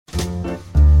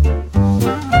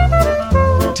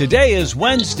Today is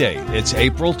Wednesday. It's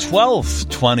April 12th,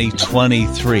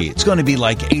 2023. It's going to be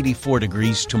like 84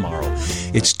 degrees tomorrow.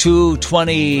 It's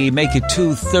 2:20, make it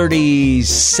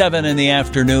 2:37 in the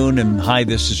afternoon. And hi,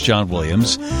 this is John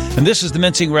Williams. And this is the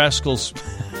Mincing Rascals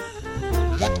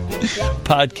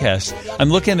podcast. I'm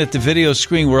looking at the video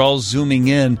screen. We're all zooming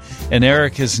in, and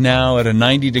Eric is now at a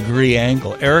 90-degree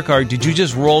angle. Eric, did you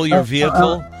just roll your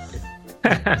vehicle?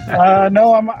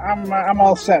 No, I'm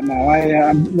all set now.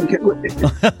 I'm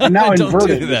now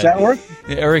inverted. Does that work?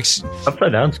 Eric's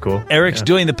upside down's cool. Eric's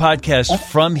doing the podcast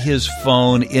from his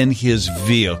phone in his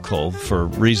vehicle for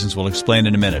reasons we'll explain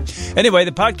in a minute. Anyway,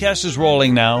 the podcast is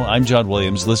rolling now. I'm John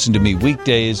Williams. Listen to me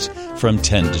weekdays from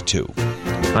 10 to 2.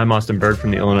 I'm Austin Bird from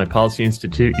the Illinois Policy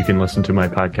Institute. You can listen to my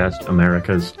podcast,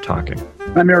 America's Talking.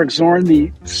 I'm Eric Zorn,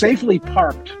 the safely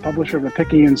parked publisher of the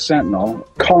Picayune Sentinel,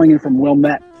 calling in from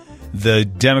Wilmette. The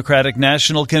Democratic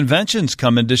National Convention's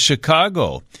coming to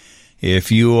Chicago.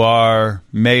 If you are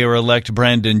Mayor-elect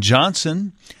Brandon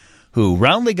Johnson, who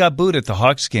roundly got booed at the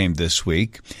Hawks game this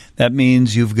week, that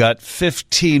means you've got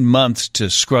 15 months to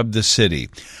scrub the city.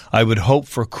 I would hope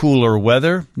for cooler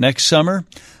weather next summer.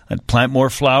 And plant more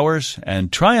flowers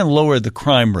and try and lower the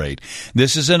crime rate.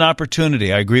 This is an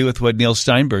opportunity. I agree with what Neil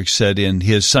Steinberg said in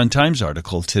his Sun-Times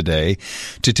article today,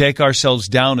 to take ourselves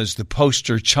down as the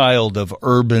poster child of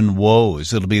urban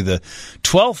woes. It'll be the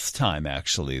 12th time,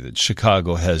 actually, that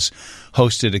Chicago has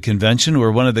hosted a convention.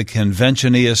 We're one of the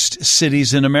conventioniest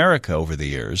cities in America over the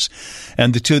years.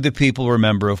 And the two that people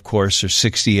remember, of course, are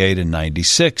 68 and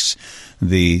 96.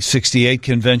 The 68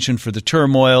 convention for the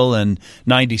turmoil and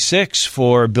 96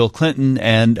 for Bill Clinton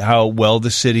and how well the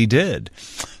city did.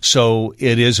 So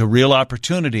it is a real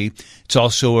opportunity. It's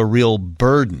also a real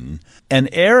burden. And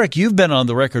Eric, you've been on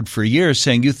the record for years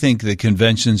saying you think the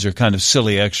conventions are kind of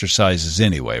silly exercises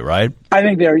anyway, right? I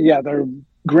think they're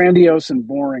grandiose and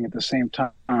boring at the same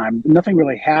time. Nothing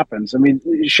really happens. I mean,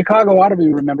 Chicago ought to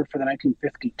be remembered for the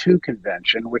 1952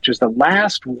 convention, which is the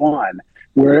last one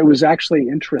where it was actually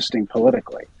interesting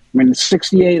politically. I mean, in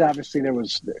 68, obviously, there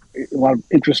was a lot of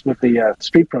interest with the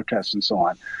street protests and so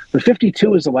on. But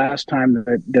 52 is the last time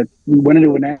that we went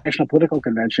into a national political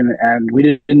convention and we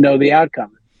didn't know the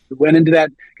outcome. We went into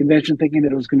that convention thinking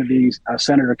that it was going to be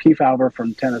Senator Kefauver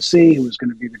from Tennessee who was going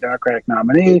to be the Democratic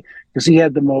nominee because he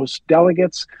had the most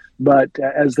delegates. But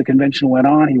as the convention went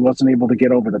on, he wasn't able to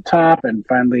get over the top. And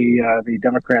finally, the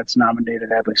Democrats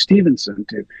nominated Adlai Stevenson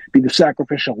to be the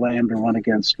sacrificial lamb to run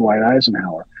against Dwight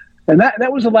Eisenhower. And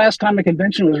that was the last time a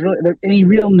convention was really any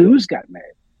real news got made.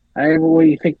 I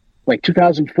think like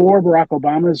 2004, Barack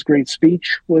Obama's great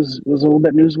speech was a little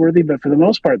bit newsworthy, but for the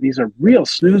most part, these are real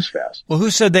snooze fests. Well, who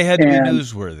said they had to be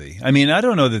newsworthy? I mean, I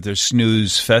don't know that they're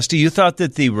snooze festy. You thought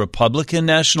that the Republican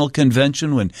National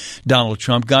Convention, when Donald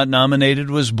Trump got nominated,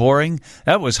 was boring?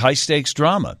 That was high-stakes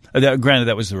drama. Granted,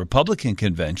 that was the Republican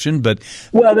convention, but...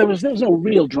 Well, there was no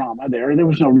real drama there. There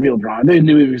was no real drama. They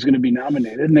knew he was going to be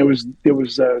nominated, and there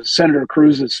was Senator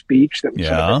Cruz's speech that was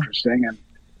sort of interesting, and...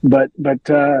 But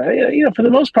for the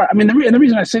most part, I mean, the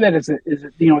reason I say that is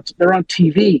that they're on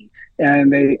TV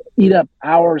and they eat up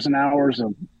hours and hours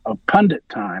of pundit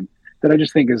time that I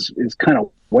just think is kind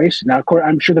of wasted. Now, of course,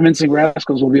 I'm sure the Mincing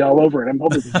Rascals will be all over it. I'm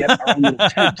hoping to get our own little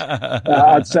tent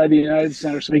outside the United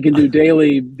Center so we can do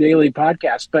daily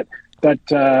podcasts. But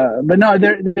no,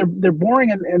 they're boring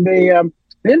and they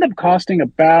end up costing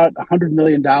about $100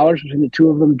 million between the two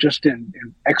of them just in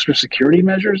extra security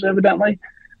measures, evidently.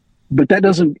 But that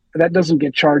doesn't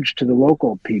get charged to the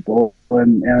local people,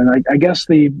 and I guess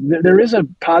there is a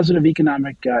positive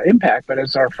economic impact. But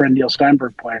as our friend Neil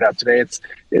Steinberg pointed out today,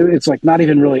 it's like not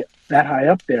even really that high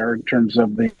up there in terms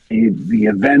of the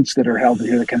events that are held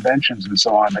here, the conventions and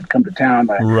so on that come to town.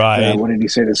 Right. What did he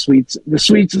say? The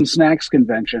sweets and snacks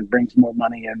convention brings more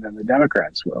money in than the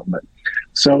Democrats will. But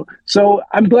so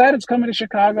I'm glad it's coming to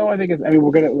Chicago.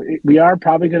 We are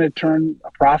probably going to turn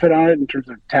a profit on it in terms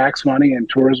of tax money and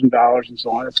tourism dollars and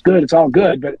so on. It's good. It's all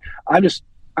good. But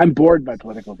I'm bored by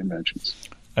political conventions.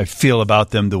 I feel about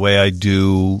them the way I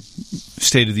do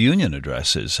State of the Union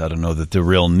addresses. I don't know that they're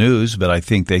real news, but I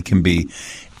think they can be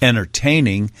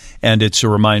entertaining, and it's a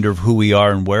reminder of who we are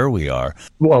and where we are.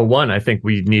 Well, I think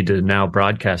we need to now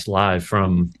broadcast live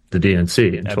from the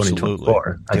DNC in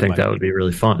 2024. I think that would be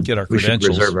really fun. Get our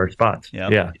credentials. We should reserve our spots.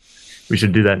 Yep. Yeah, we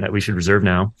should do that. We should reserve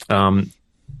now.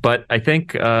 But I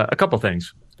think a couple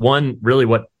things. One, really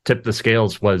what tipped the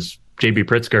scales was J.B.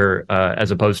 Pritzker,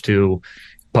 as opposed to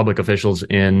public officials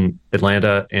in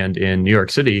Atlanta and in New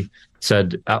York City,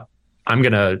 said, I'm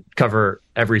going to cover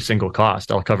every single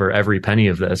cost. I'll cover every penny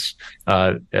of this.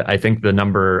 I think the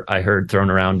number I heard thrown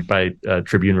around by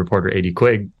Tribune reporter A.D.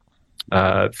 Quigg,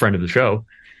 friend of the show,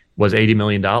 was $80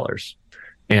 million.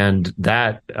 And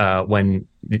that, when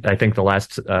I think the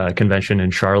last convention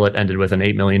in Charlotte ended with an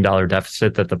 $8 million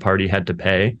deficit that the party had to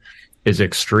pay, is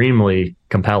extremely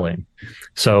compelling.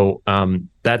 So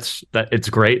it's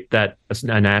great that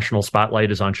a national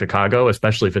spotlight is on Chicago,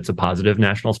 especially if it's a positive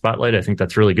national spotlight. I think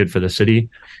that's really good for the city.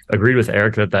 Agreed with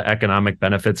Eric that the economic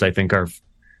benefits, I think, are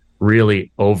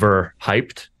really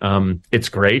overhyped. It's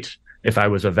great. If I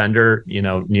was a vendor,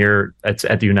 at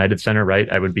the United Center, right,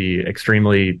 I would be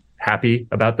extremely happy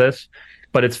about this.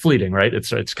 But it's fleeting, right?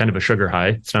 It's kind of a sugar high.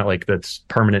 It's not like that's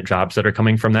permanent jobs that are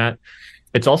coming from that.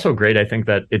 It's also great, I think,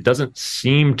 that it doesn't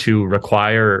seem to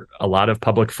require a lot of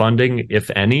public funding, if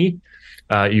any.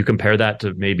 You compare that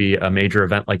to maybe a major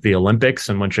event like the Olympics,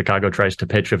 and when Chicago tries to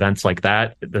pitch events like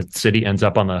that, the city ends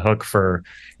up on the hook for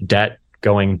debt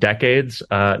going decades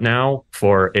now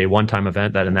for a one-time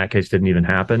event that in that case didn't even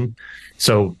happen.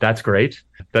 So that's great.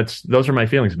 Those are my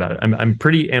feelings about it. I'm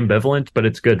pretty ambivalent, but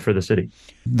it's good for the city.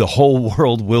 The whole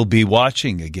world will be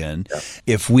watching again. Yeah.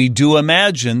 If we do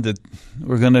imagine that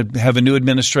we're going to have a new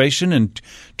administration and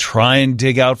try and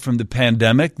dig out from the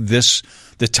pandemic,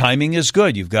 the timing is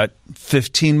good. You've got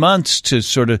 15 months to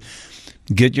sort of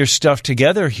get your stuff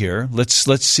together here. Let's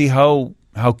see how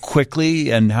quickly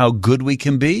and how good we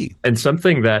can be. And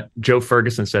something that Joe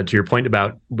Ferguson said, to your point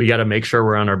about we got to make sure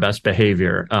we're on our best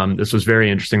behavior. This was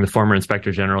very interesting. The former Inspector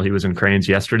General, he was in Cranes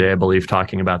yesterday, I believe,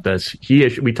 talking about this.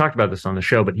 We talked about this on the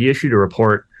show, but he issued a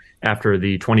report after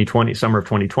the summer of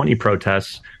 2020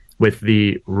 protests with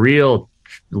the real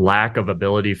lack of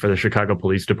ability for the Chicago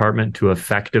Police Department to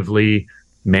effectively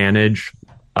manage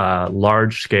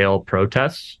large-scale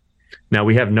protests. Now,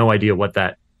 we have no idea what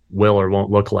that will or won't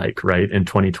look like, right, in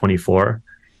 2024.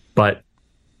 But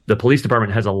the police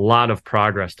department has a lot of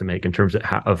progress to make in terms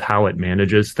of how it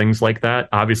manages things like that.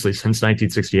 Obviously, since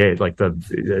 1968, like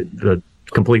the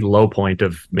complete low point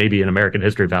of maybe in American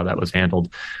history of how that was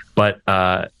handled. But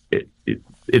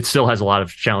it still has a lot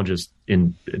of challenges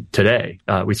in today.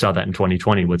 We saw that in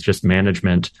 2020 with just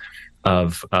management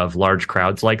of large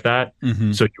crowds like that.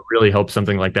 Mm-hmm. So you really hope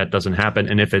something like that doesn't happen.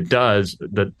 And if it does,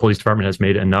 the police department has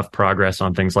made enough progress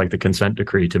on things like the consent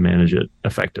decree to manage it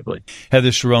effectively.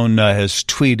 Heather Sharon has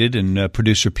tweeted, and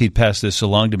producer Pete passed this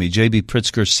along to me. J.B.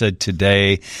 Pritzker said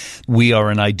today, we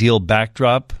are an ideal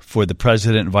backdrop for the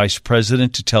president and vice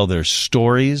president to tell their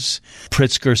stories.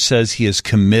 Pritzker says he is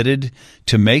committed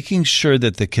to making sure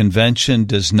that the convention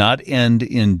does not end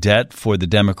in debt for the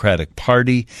Democratic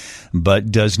Party,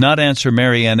 but does not answer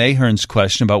Marianne Ahern's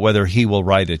question about whether he will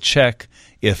write a check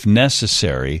if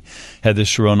necessary. Heather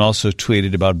Sharon also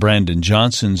tweeted about Brandon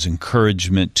Johnson's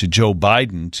encouragement to Joe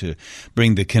Biden to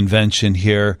bring the convention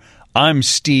here. I'm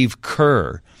Steve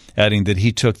Kerr, adding that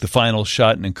he took the final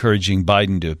shot in encouraging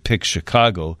Biden to pick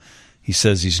Chicago. He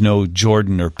says he's no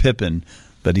Jordan or Pippen,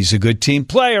 but he's a good team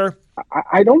player.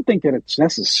 I don't think that it's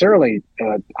necessarily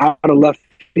out of left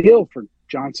field for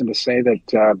Johnson to say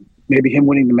that maybe him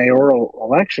winning the mayoral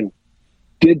election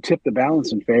did tip the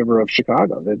balance in favor of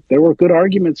Chicago. That there were good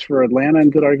arguments for Atlanta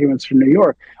and good arguments for New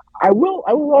York. I will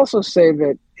also say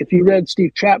that if you read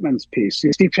Steve Chapman's piece,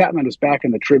 Steve Chapman is back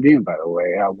in the Tribune, by the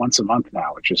way, once a month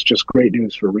now, which is just great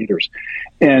news for readers.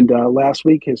 And last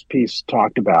week his piece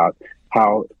talked about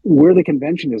how where the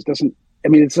convention is doesn't. I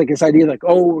mean, it's like this idea like,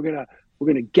 oh, we're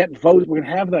gonna get votes. We're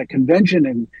gonna have that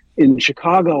convention in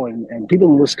Chicago, and people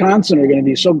in Wisconsin are going to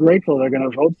be so grateful they're going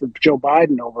to vote for Joe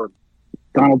Biden over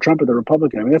Donald Trump or the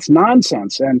Republican. I mean, that's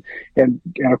nonsense. And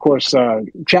of course,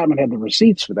 Chapman had the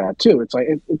receipts for that too. It's like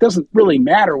it doesn't really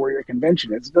matter where your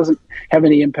convention is. It doesn't have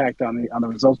any impact on the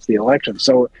results of the election.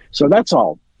 So that's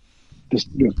all just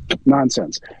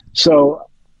nonsense. So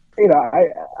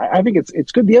I think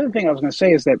it's good. The other thing I was going to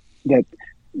say is that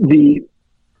the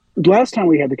last time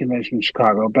we had the convention in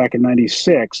Chicago back in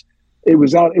 '96, it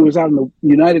was out in the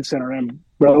United Center, and I'm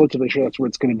relatively sure that's where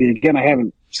it's going to be again. I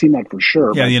haven't seen that for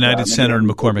sure. Yeah, the United Center and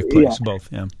McCormick Place,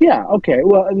 both. Yeah. Yeah. Okay.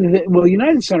 Well, the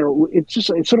United Center, it's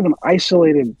sort of an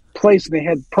isolated place. They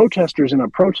had protesters in a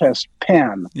protest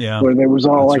pen, where there was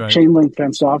all chain link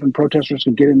fenced off, and protesters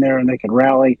could get in there and they could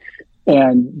rally.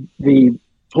 And the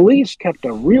police kept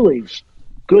a really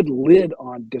good lid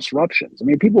on disruptions. I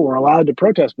mean, people were allowed to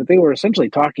protest, but they were essentially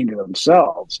talking to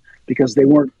themselves because they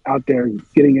weren't out there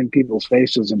getting in people's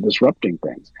faces and disrupting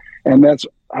things. And that's,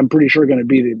 I'm pretty sure, going to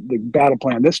be the battle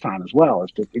plan this time as well,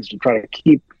 is to try to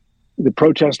keep the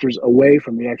protesters away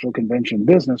from the actual convention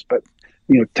business, but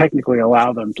technically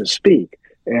allow them to speak.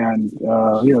 And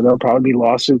there'll probably be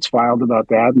lawsuits filed about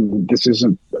that. And this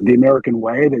isn't the American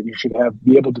way, that you should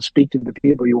be able to speak to the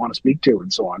people you want to speak to,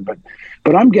 and so on.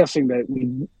 But I'm guessing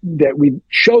that we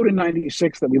showed in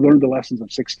 '96 that we learned the lessons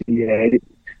of '68.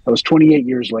 That was 28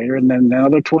 years later. And then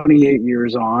another 28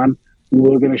 years on,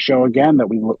 we're going to show again that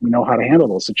we know how to handle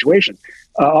those situations.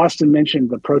 Austin mentioned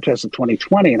the protests of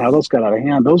 2020 and how those got out of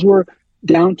hand. Those were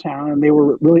downtown, and they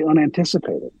were really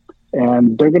unanticipated.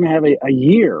 And they're going to have a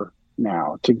year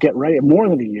now to get ready, more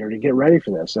than a year to get ready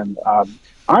for this. And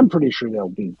I'm pretty sure they'll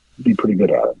be pretty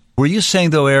good at it. Were you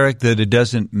saying, though, Eric, that it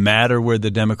doesn't matter where the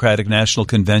Democratic National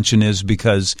Convention is?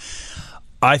 Because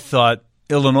I thought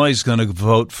Illinois is going to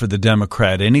vote for the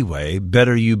Democrat anyway.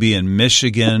 Better you be in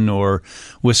Michigan or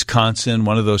Wisconsin,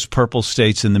 one of those purple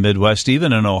states in the Midwest,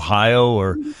 even in Ohio,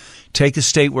 or take a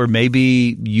state where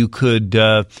maybe you could,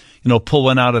 pull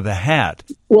one out of the hat.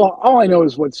 Well, all I know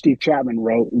is what Steve Chapman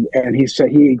wrote, and he said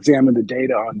he examined the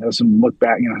data on this and looked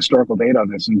back, historical data on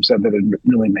this, and said that it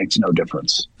really makes no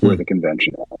difference where the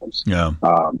convention is. Yeah.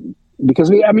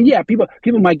 Because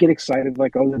people might get excited,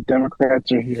 like, oh, the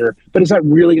Democrats are here, but is that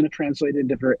really going to translate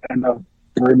into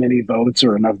very many votes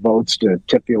or enough votes to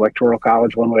tip the Electoral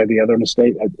College one way or the other in the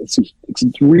state? It's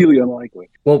really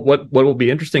unlikely. Well, what will be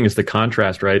interesting is the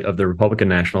contrast, right, of the Republican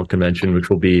National Convention,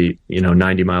 which will be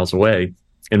 90 miles away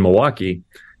in Milwaukee,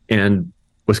 and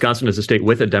Wisconsin is a state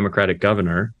with a Democratic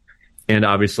governor. And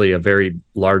obviously a very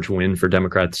large win for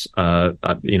Democrats,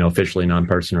 officially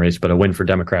nonpartisan race, but a win for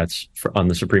Democrats on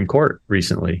the Supreme Court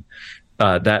recently.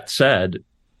 That said,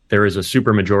 there is a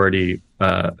supermajority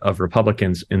of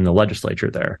Republicans in the legislature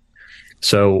there.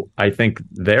 So I think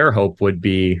their hope would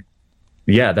be,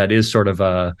 that is sort of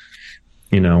a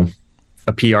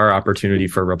PR opportunity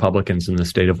for Republicans in the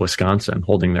state of Wisconsin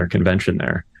holding their convention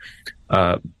there.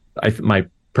 My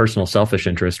personal selfish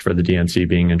interest for the DNC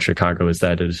being in Chicago is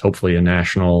that it is hopefully a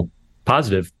national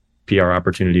positive PR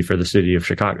opportunity for the city of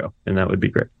Chicago, and that would be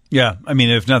great. Yeah, I mean,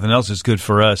 if nothing else, it's good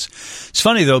for us. It's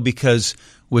funny, though, because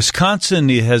Wisconsin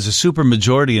has a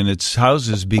supermajority in its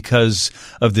houses because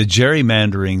of the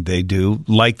gerrymandering they do,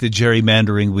 like the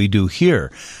gerrymandering we do here.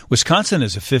 Wisconsin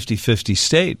is a 50-50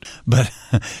 state, but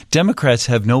Democrats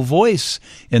have no voice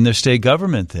in their state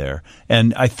government there.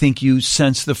 And I think you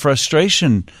sense the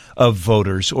frustration of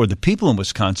voters or the people in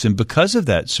Wisconsin because of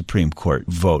that Supreme Court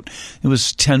vote. It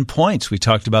was 10 points. We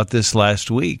talked about this last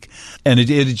week. And it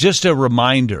is just a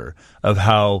reminder of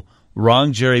how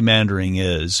wrong gerrymandering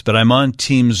is, but I'm on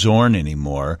Team Zorn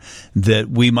anymore, that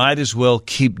we might as well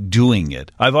keep doing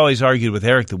it. I've always argued with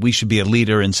Eric that we should be a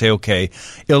leader and say, okay,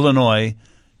 Illinois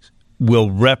will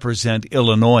represent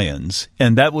Illinoisans,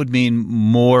 and that would mean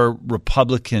more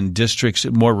Republican districts,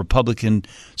 more Republican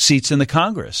seats in the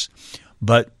Congress.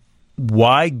 But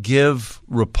why give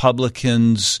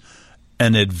Republicans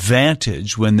an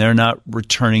advantage when they're not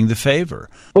returning the favor?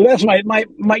 Well, that's my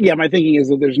thinking is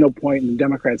that there's no point in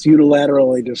Democrats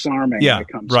unilaterally disarming when it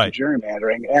comes to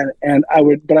gerrymandering, and I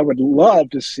would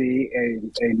love to see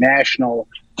a national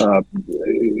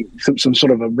some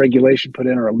sort of a regulation put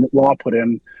in or a law put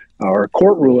in or a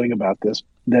court ruling about this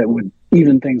that would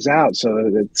even things out so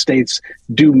that states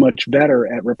do much better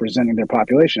at representing their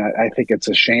population. I think it's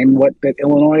a shame that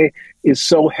Illinois is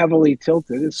so heavily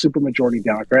tilted. It's supermajority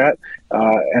Democrat.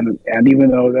 And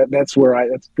even though that's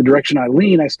the direction I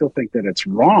lean, I still think that it's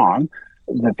wrong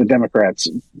that the Democrats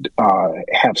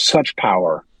have such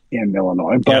power in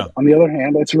Illinois. But on the other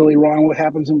hand, it's really wrong what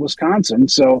happens in Wisconsin.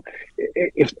 So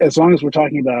as long as we're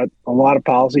talking about a lot of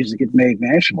policies that get made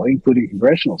nationally, including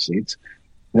congressional seats,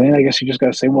 then I guess you just got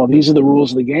to say, well, these are the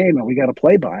rules of the game, and we got to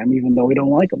play by them, even though we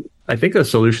don't like them. I think the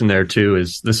solution there, too,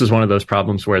 is this is one of those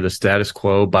problems where the status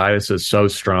quo bias is so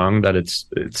strong that it's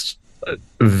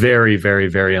very, very,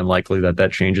 very unlikely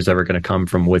that change is ever going to come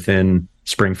from within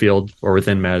Springfield or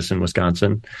within Madison,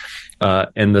 Wisconsin.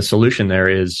 And the solution there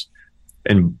is,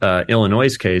 in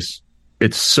Illinois' case,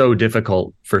 it's so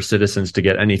difficult for citizens to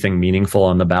get anything meaningful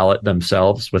on the ballot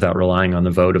themselves without relying on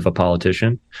the vote of a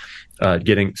politician.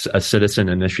 Getting a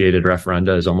citizen-initiated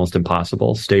referenda is almost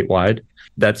impossible statewide.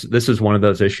 This is one of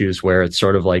those issues where it's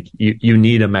sort of like you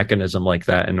need a mechanism like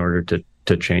that in order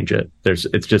to change it.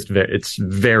 It's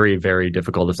very, very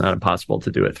difficult. It's not impossible to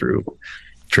do it through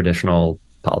traditional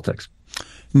politics.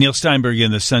 Neil Steinberg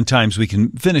in the Sun-Times. We can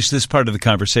finish this part of the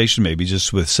conversation maybe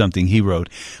just with something he wrote.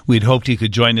 We'd hoped he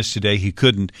could join us today. He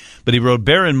couldn't. But he wrote,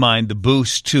 bear in mind the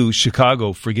boost to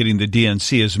Chicago for getting the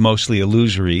DNC is mostly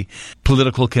illusory.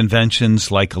 Political conventions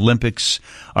like Olympics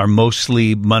are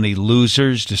mostly money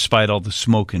losers despite all the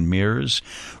smoke and mirrors.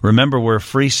 Remember, we're a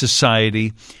free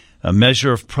society. A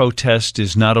measure of protest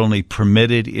is not only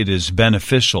permitted, it is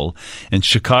beneficial, and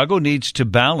Chicago needs to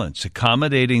balance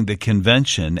accommodating the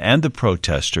convention and the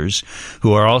protesters,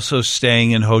 who are also staying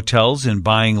in hotels and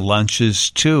buying lunches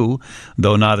too,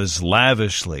 though not as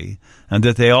lavishly and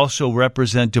that they also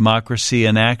represent democracy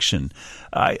in action.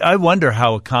 I wonder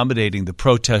how accommodating the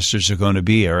protesters are going to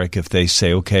be, Eric, if they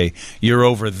say, okay, you're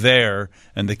over there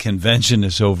and the convention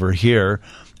is over here.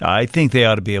 I think they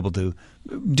ought to be able to.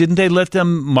 Didn't they let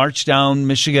them march down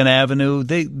Michigan Avenue?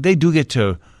 They do get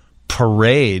to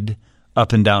parade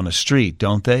up and down the street,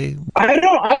 don't they? I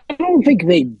don't think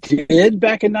they did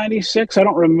back in '96. I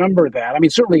don't remember that. I mean,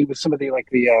 certainly with some of the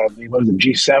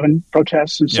G7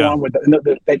 protests and so on.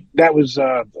 That was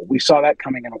we saw that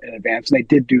coming in advance, and they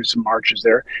did do some marches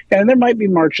there. And there might be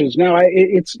marches now.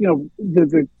 It's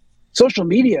the social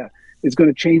media is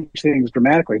going to change things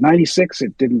dramatically. '96,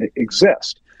 it didn't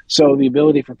exist. So the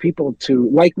ability for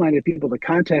like-minded people to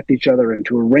contact each other and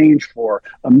to arrange for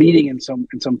a meeting in some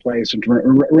place and to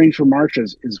arrange for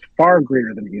marches is far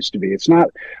greater than it used to be. It's not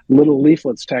little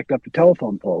leaflets tacked up to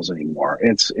telephone poles anymore.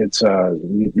 It's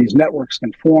these networks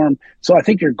can form. So I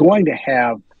think you're going to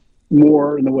have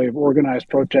more in the way of organized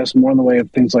protests, more in the way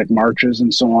of things like marches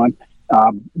and so on.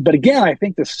 But again, I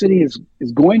think the city is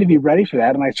going to be ready for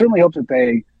that, and I certainly hope that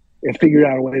they have figured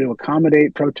out a way to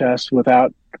accommodate protests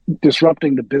without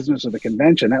disrupting the business of the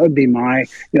convention. That would be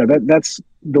that's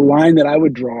the line that I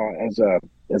would draw as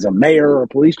a mayor or a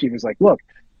police chief. Is like, look,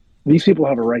 these people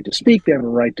have a right to speak, they have a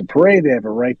right to parade, they have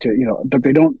a right to, but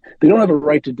they don't have a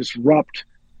right to disrupt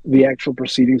the actual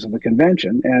proceedings of the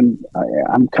convention. And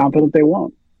I'm confident they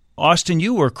won't. Austin,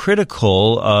 you were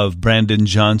critical of Brandon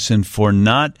Johnson for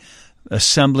not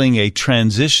assembling a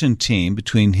transition team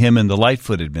between him and the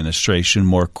Lightfoot administration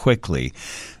more quickly.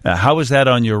 How is that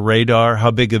on your radar?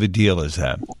 How big of a deal is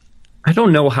that? I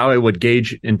don't know how I would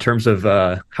gauge in terms of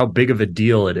how big of a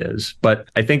deal it is, but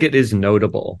I think it is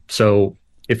notable. So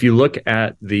if you look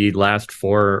at the last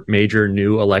 4 major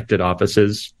new elected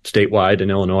offices statewide in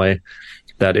Illinois,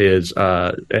 that is,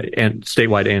 and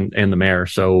statewide and the mayor.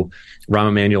 So Rahm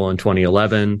Emanuel in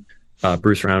 2011,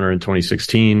 Bruce Rauner in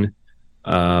 2016,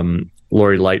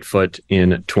 Lori Lightfoot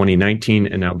in 2019,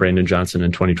 and now Brandon Johnson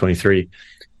in 2023.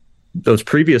 Those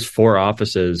previous 4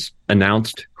 offices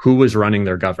announced who was running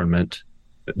their government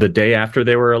the day after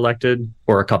they were elected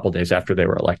or a couple days after they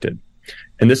were elected.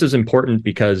 And this is important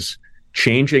because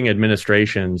changing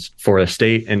administrations for a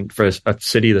state and for a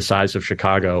city the size of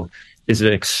Chicago is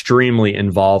an extremely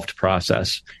involved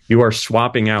process. You are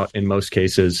swapping out, in most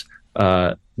cases,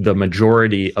 the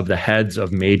majority of the heads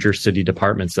of major city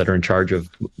departments that are in charge of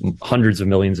hundreds of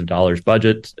millions of dollars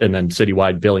budgets and then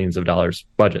citywide billions of dollars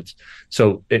budgets.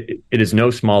 So it is no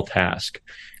small task.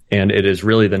 And it is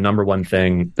really the number one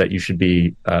thing that you should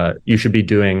be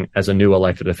doing as a new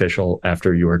elected official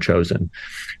after you are chosen.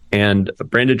 And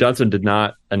Brandon Johnson did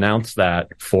not announce that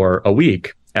for a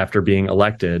week after being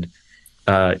elected.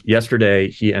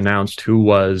 Yesterday, he announced who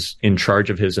was in charge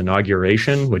of his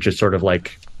inauguration, which is sort of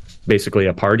like basically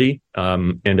a party.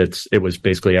 And it was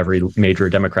basically every major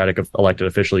Democratic elected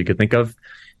official you could think of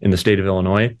in the state of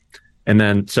Illinois. And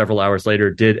then several hours later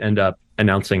did end up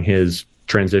announcing his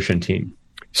transition team.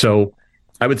 So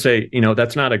I would say,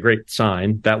 that's not a great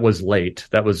sign. That was late.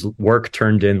 That was work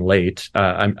turned in late.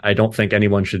 I don't think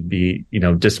anyone should be,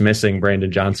 dismissing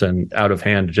Brandon Johnson out of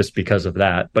hand just because of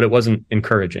that. But it wasn't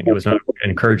encouraging. It was not an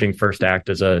encouraging first act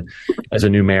as a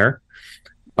new mayor.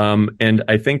 And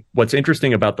I think what's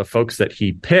interesting about the folks that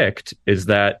he picked is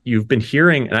that you've been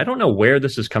hearing, and I don't know where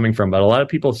this is coming from, but a lot of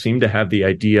people seem to have the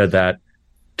idea that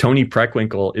Tony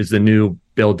Preckwinkle is the new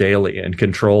Bill Daley and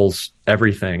controls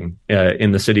everything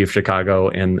in the city of Chicago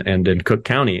and in Cook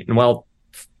County. And while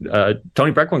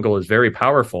Tony Preckwinkle is very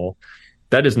powerful,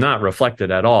 that is not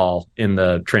reflected at all in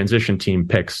the transition team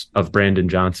picks of Brandon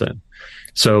Johnson.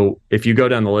 So if you go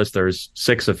down the list, there's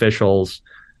 6 officials.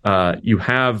 You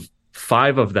have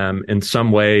 5 of them in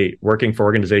some way working for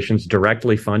organizations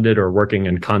directly funded or working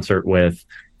in concert with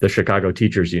the Chicago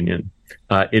Teachers Union.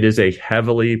 It is a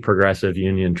heavily progressive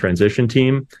union transition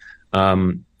team.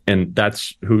 And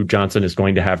that's who Johnson is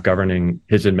going to have governing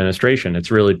his administration.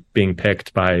 It's really being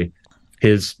picked by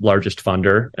his largest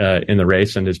funder in the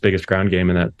race and his biggest ground game,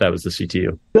 and that was the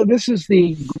CTU. So this is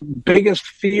the biggest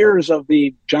fears of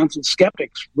the Johnson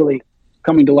skeptics really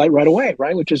coming to light right away,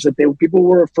 right? Which is that people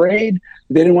were afraid.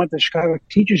 They didn't want the Chicago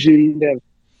Teachers Union to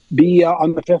be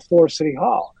on the 5th floor of City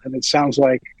Hall. And it sounds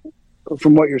like,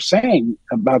 from what you're saying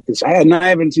about this, I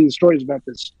haven't seen the stories about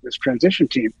this transition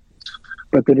team,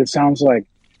 but that it sounds like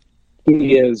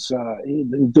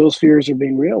those fears are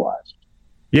being realized.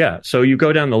 Yeah. So you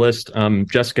go down the list.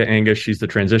 Jessica Angus, she's the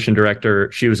transition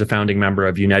director. She was a founding member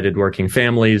of United Working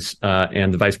Families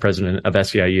and the vice president of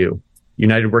SEIU.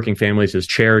 United Working Families is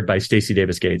chaired by Stacey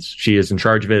Davis Gates. She is in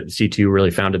charge of it. C2 really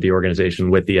founded the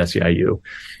organization with the SEIU.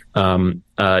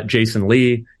 Jason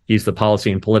Lee, He's the policy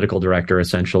and political director,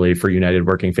 essentially, for United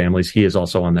Working Families. He is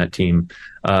also on that team.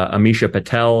 Amisha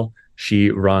Patel, she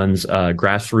runs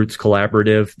Grassroots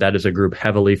Collaborative. That is a group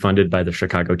heavily funded by the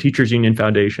Chicago Teachers Union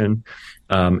Foundation.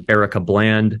 Erica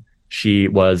Bland, she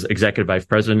was executive vice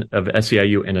president of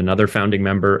SEIU and another founding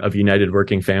member of United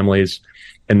Working Families.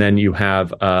 And then you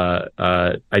have,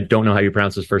 I don't know how you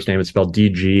pronounce his first name. It's spelled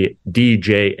D-J-A-V-A-N,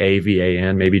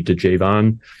 maybe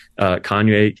DeJavon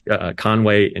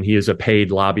Conway, and he is a paid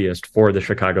lobbyist for the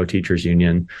Chicago Teachers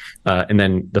Union. And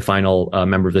then the final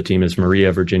member of the team is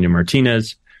Maria Virginia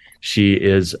Martinez. She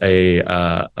is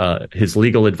his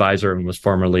legal advisor and was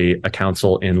formerly a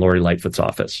counsel in Lori Lightfoot's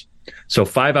office. So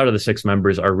 5 out of the 6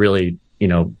 members are really,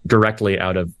 directly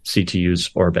out of CTU's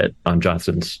orbit on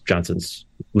Johnson's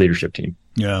leadership team.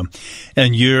 Yeah.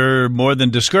 And you're more than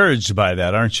discouraged by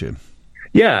that, aren't you?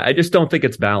 Yeah, I just don't think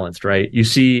it's balanced, right? You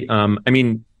see,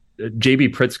 J.B.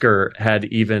 Pritzker had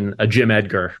even a Jim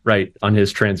Edgar, right, on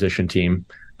his transition team.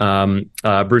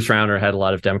 Bruce Rauner had a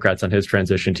lot of Democrats on his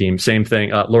transition team. Same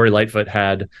thing. Lori Lightfoot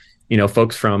had,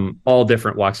 folks from all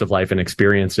different walks of life and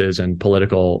experiences and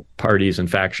political parties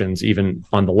and factions, even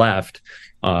on the left,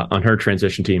 on her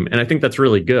transition team. And I think that's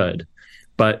really good.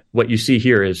 But what you see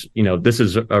here is, this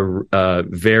is a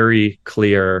very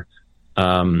clear,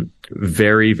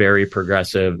 very, very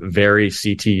progressive, very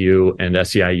CTU and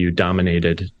SEIU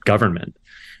dominated government.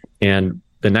 And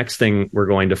the next thing we're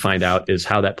going to find out is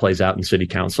how that plays out in city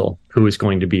council, who is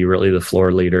going to be really the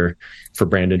floor leader for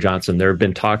Brandon Johnson. There have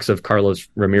been talks of Carlos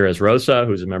Ramirez Rosa,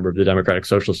 who's a member of the Democratic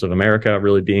Socialists of America,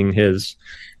 really being his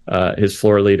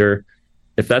floor leader.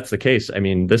 If that's the case,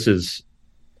 this is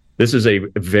a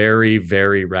very,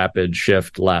 very rapid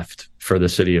shift left for the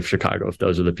city of Chicago if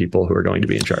those are the people who are going to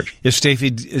be in charge. Is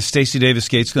Stacey Davis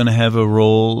Gates going to have a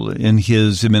role in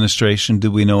his administration? Do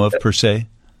we know of, per se?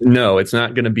 No, it's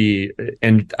not going to be,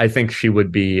 and I think she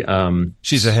would be...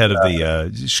 she's the head of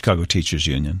the Chicago Teachers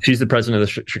Union. She's the president of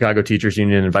the Chicago Teachers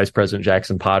Union, and Vice President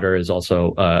Jackson Potter is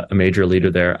also a major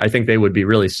leader there. I think they would be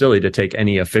really silly to take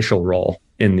any official role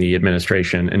in the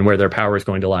administration, and where their power is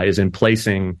going to lie is in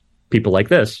placing people like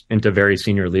this into very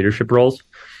senior leadership roles,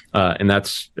 and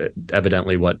that's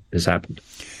evidently what has happened.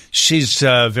 She's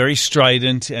very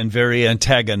strident and very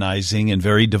antagonizing and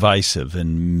very divisive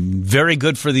and very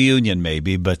good for the union,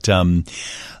 maybe. But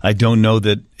I don't know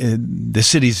that the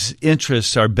city's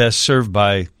interests are best served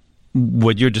by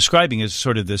what you're describing as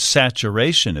sort of the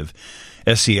saturation of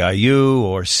SEIU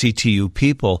or CTU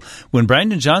people. When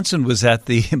Brandon Johnson was at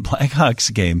the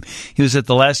Blackhawks game, he was at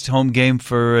the last home game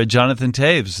for Jonathan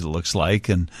Taves, it looks like,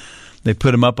 and they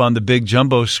put him up on the big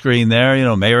jumbo screen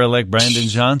there, Mayor-elect Brandon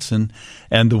Johnson.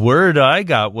 And the word I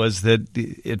got was that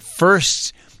at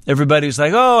first everybody was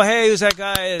like, oh, hey, who's that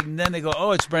guy? And then they go,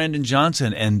 oh, it's Brandon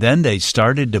Johnson. And then they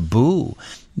started to boo.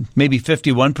 Maybe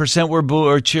 51%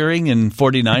 were cheering and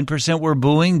 49% were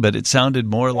booing, but it sounded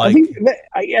more like...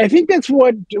 I think that's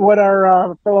what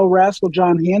our fellow rascal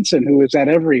John Hansen, who is at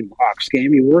every Hawks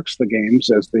game, he works the games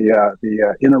as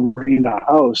the in-arena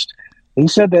host, he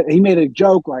said that he made a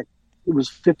joke like, it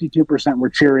was 52% were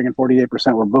cheering and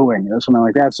 48% were booing, or something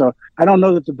like that. So I don't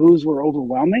know that the boos were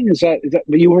overwhelming. Is that?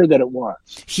 But you heard that it was.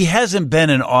 He hasn't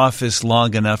been in office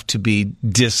long enough to be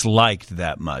disliked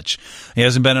that much. He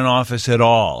hasn't been in office at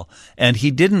all. And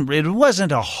it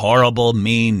wasn't a horrible,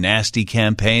 mean, nasty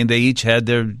campaign. They each had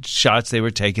their shots they were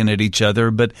taking at each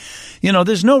other. But,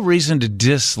 there's no reason to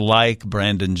dislike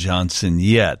Brandon Johnson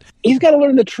yet. He's got to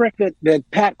learn the trick that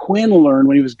Pat Quinn learned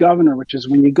when he was governor, which is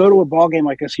when you go to a ball game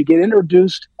like this, you get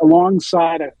introduced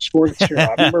alongside a sports hero.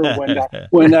 I remember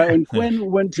when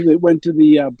Quinn went to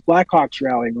the Blackhawks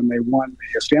rally when they won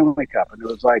the Stanley Cup, and it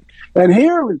was like, and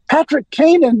here Patrick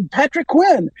Kane and Patrick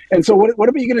Quinn, and so what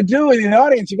are you going to do in the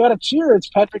audience? You got to cheer. It's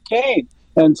Patrick Kane,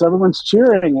 and so everyone's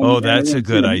cheering. That's a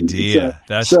good idea.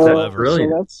 That's clever.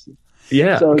 Brilliant.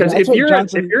 Yeah, because if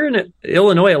you're an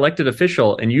Illinois elected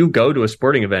official and you go to a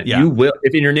sporting event, you will.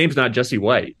 If your name's not Jesse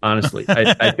White, honestly,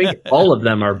 I think all of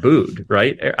them are booed,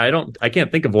 right? I can't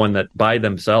think of one that by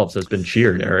themselves has been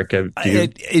cheered. Eric,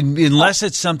 unless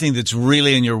it's something that's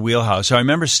really in your wheelhouse. So I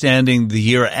remember standing the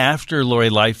year after Lori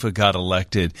Lightfoot got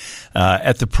elected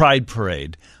at the Pride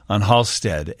Parade on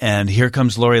Halstead, and here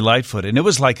comes Lori Lightfoot, and it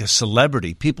was like a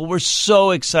celebrity. People were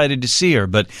so excited to see her,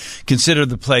 but consider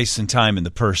the place and time and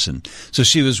the person. So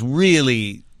she was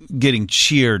really getting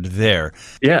cheered there.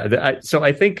 Yeah, so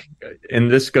I think,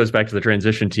 and this goes back to the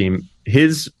transition team,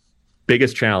 his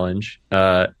biggest challenge,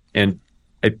 and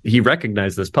he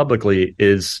recognized this publicly,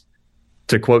 is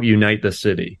to, quote, unite the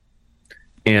city.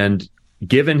 And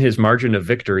given his margin of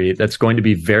victory, that's going to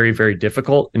be very, very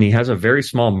difficult. And he has a very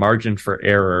small margin for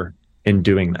error in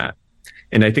doing that.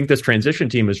 And I think this transition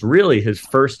team is really his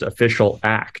first official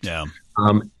act. Yeah.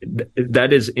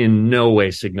 That is in no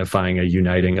way signifying a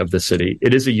uniting of the city.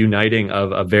 It is a uniting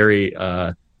of a very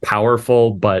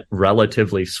powerful but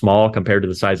relatively small, compared to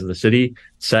the size of the city,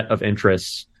 set of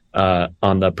interests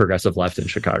on the progressive left in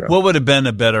Chicago. What would have been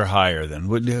a better hire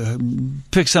then?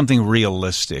 Pick something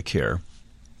realistic here.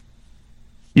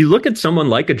 You look at someone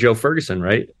like a Joe Ferguson,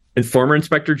 right? A former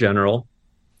inspector general,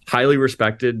 highly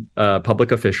respected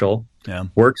public official,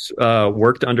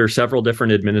 worked under several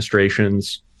different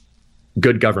administrations,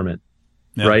 good government,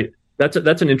 right? That's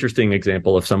an interesting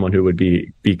example of someone who would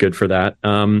be good for that.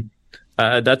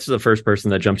 That's the first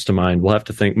person that jumps to mind. We'll have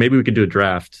to think. Maybe we could do a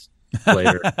draft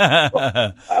later.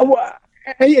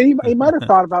 He might have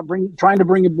thought about trying to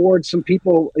bring aboard some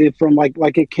people from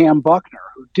like a Cam Buckner,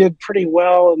 who did pretty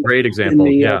well. Great example.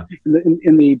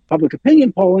 In the public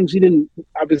opinion pollings, he didn't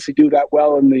obviously do that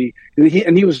well and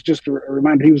he was, just a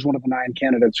reminder, he was one of the 9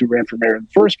 candidates who ran for mayor in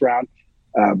the first round.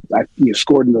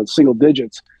 Scored in the single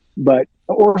digits,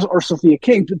 or Sophia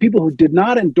King, the people who did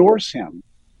not endorse him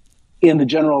in the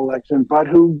general election, but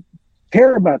who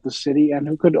care about the city and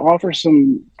who could offer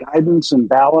some guidance and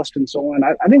ballast and so on.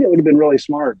 I think it would have been really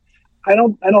smart. I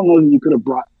don't know that you could have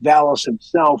brought Vallis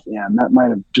himself in. That might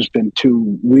have just been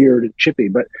too weird and chippy.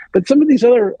 But some of these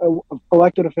other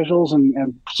elected officials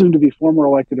and soon to be former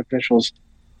elected officials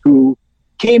who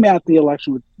came at the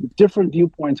election with different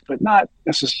viewpoints, but not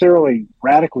necessarily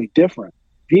radically different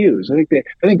views. I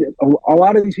think a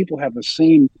lot of these people have the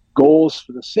same goals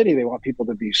for the city. They want people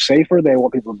to be safer. They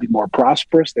want people to be more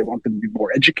prosperous. They want them to be more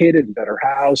educated and better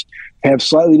housed. They have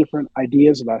slightly different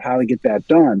ideas about how to get that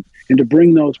done. And to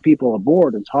bring those people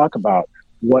aboard and talk about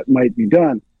what might be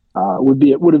done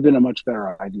would have been a much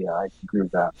better idea. I agree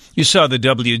with that. You saw the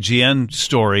WGN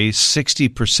story.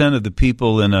 60% of the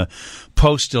people in a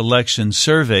post-election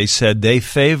survey said they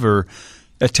favor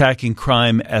attacking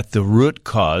crime at the root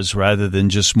cause rather than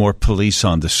just more police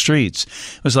on the streets.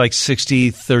 It was like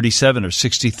 60-37 or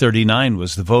 60-39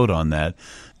 was the vote on that.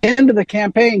 End of the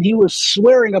campaign, he was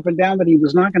swearing up and down that he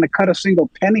was not going to cut a single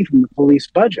penny from the police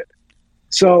budget.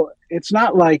 So it's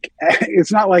not like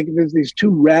there's these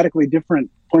two radically different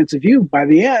points of view. By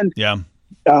the end,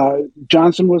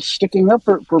 Johnson was sticking up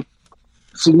for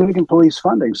significant police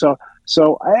funding. So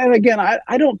and again,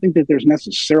 I don't think that there's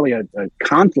necessarily a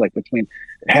conflict between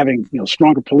having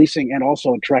stronger policing and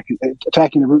also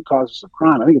attacking the root causes of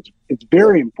crime. I think it's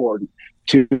very important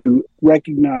to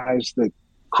recognize that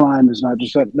crime is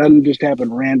doesn't just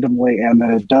happen randomly, and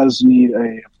that it does need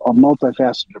a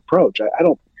multifaceted approach.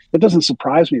 It doesn't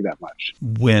surprise me that much.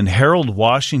 When Harold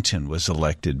Washington was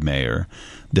elected mayor,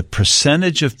 the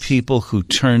percentage of people who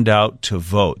turned out to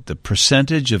vote, the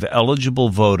percentage of eligible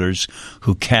voters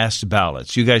who cast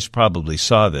ballots, you guys probably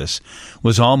saw this,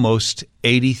 was almost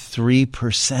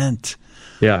 83%.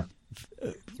 Yeah.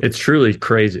 It's truly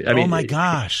crazy. I mean, oh my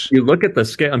gosh. You look at the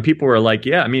scale and people were like,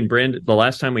 Brandon, the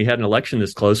last time we had an election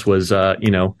this close was,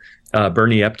 Bernie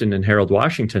Epton and Harold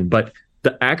Washington. But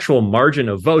the actual margin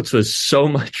of votes was so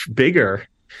much bigger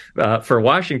for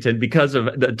Washington because of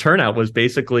the turnout was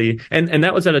basically, and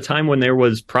that was at a time when there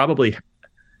was probably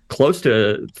close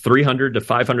to 300 to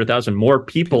 500,000 more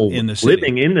people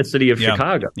living in the city of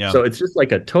Chicago. Yeah. So it's just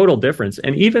like a total difference.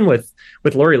 And even with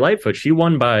Lori Lightfoot, she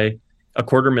won by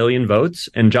 250,000 votes,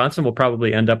 and Johnson will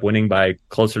probably end up winning by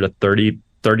closer to 30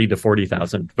 to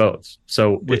 40,000 votes.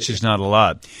 So, which is not a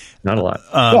lot. Not a lot.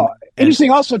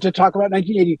 Interesting also to talk about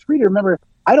 1983, to remember,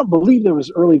 I don't believe there was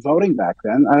early voting back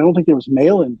then. I don't think there was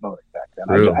mail-in voting back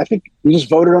then. I think we just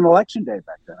voted on election day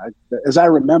back then, as I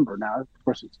remember now. Of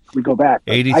course, we go back.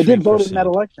 I did vote in that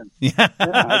election. Yeah.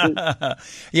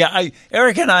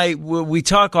 Eric and I, we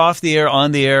talk off the air,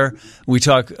 on the air. We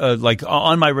talk like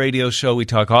on my radio show. We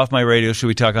talk off my radio show.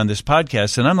 We talk on this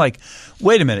podcast. And I'm like,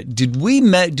 wait a minute. Did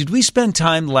we spend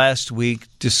time last week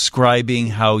describing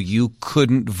how you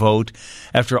couldn't vote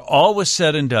after all was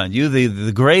said and done? You,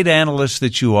 the great analyst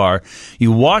that you are,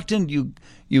 you walked in,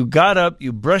 you got up,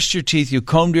 you brushed your teeth, you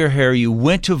combed your hair, you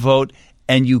went to vote,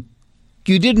 and you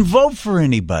didn't vote for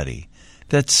anybody.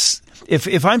 That's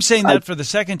if I'm saying that for the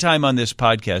second time on this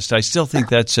podcast, I still think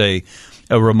that's a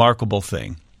remarkable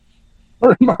thing.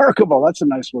 Remarkable. That's a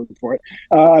nice word for it.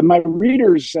 My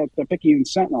readers at the Picayune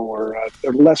Sentinel were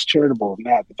less charitable than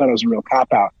that. They thought it was a real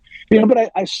cop-out.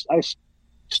 But I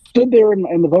stood there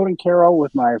in the voting carol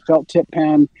with my felt tip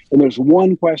pen, and there's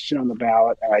one question on the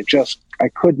ballot, and I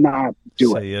could not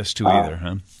say yes to either,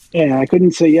 huh? Yeah, I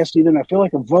couldn't say yes to either, and I feel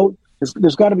like a vote,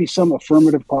 there's got to be some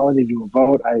affirmative quality to a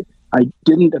vote. I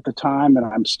didn't at the time, and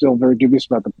I'm still very dubious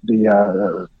about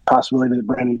the possibility that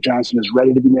Brandon Johnson is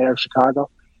ready to be mayor of Chicago.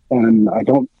 and I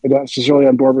don't necessarily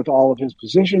on board with all of his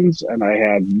positions, and I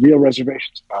had real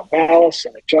reservations about Dallas,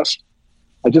 and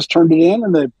I just turned it in,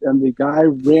 and the guy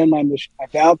ran my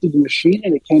ballot through the machine,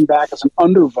 and it came back as an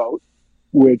undervote,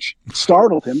 which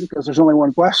startled him because there's only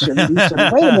one question. And he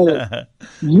said, "Wait a minute,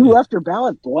 you left your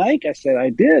ballot blank?" I said, "I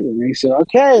did," and he said,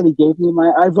 "Okay," and he gave me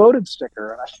my "I voted"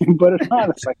 sticker, and I put it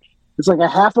on. It's like a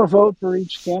half a vote for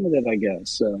each candidate, I guess.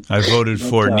 So, I voted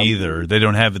for neither. They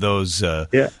don't have those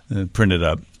printed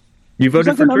up. You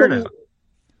voted for turnout.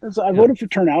 I voted for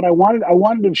turnout. I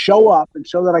wanted to show up and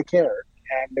show that I cared.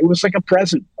 And it was like a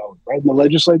present vote, right? In the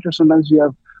legislature, sometimes you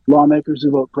have lawmakers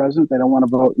who vote present. They don't want to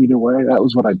vote either way. That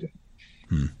was what I did.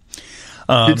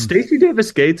 Did Stacey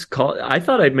Davis Gates call? I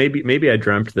thought maybe I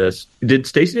dreamt this. Did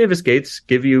Stacey Davis Gates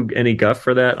give you any guff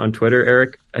for that on Twitter,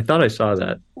 Eric? I thought I saw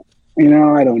that.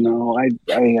 I don't know.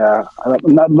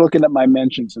 I'm not looking at my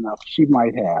mentions enough. She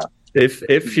might have.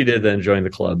 If she did, then join the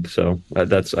club. So I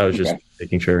was just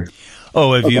making sure. Oh,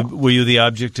 were you the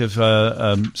object of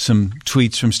some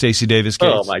tweets from Stacey Davis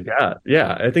Gates? Oh my God!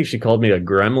 Yeah, I think she called me a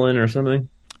gremlin or something.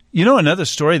 You know, another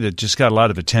story that just got a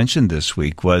lot of attention this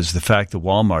week was the fact that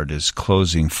Walmart is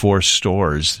closing 4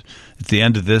 stores at the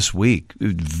end of this week,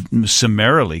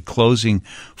 summarily closing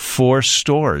 4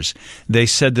 stores. They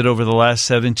said that over the last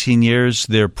 17 years,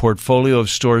 their portfolio of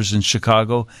stores in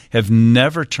Chicago have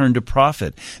never turned a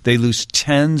profit. They lose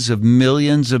tens of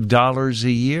millions of dollars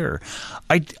a year.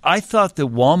 I thought that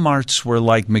Walmarts were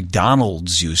like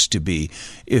McDonald's used to be.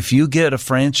 If you get a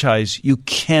franchise, you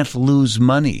can't lose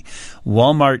money.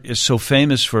 Walmart is so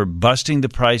famous for busting the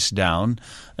price down,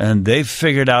 and they've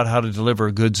figured out how to deliver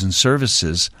goods and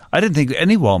services. I didn't think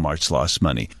any Walmarts lost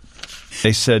money.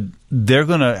 They said they're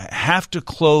going to have to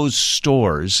close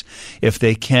stores if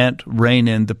they can't rein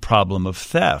in the problem of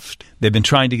theft. They've been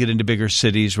trying to get into bigger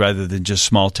cities rather than just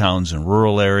small towns and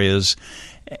rural areas.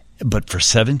 But for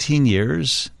 17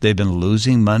 years, they've been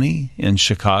losing money in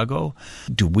Chicago.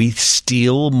 Do we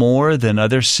steal more than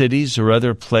other cities or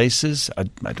other places?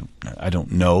 I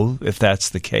don't know if that's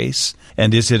the case.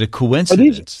 And is it a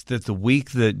coincidence that the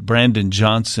week that Brandon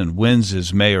Johnson wins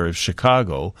as mayor of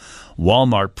Chicago,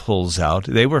 Walmart pulls out?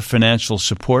 They were financial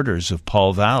supporters of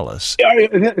Paul Vallis.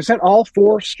 Is that all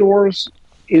 4 stores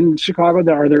in Chicago?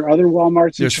 Are there other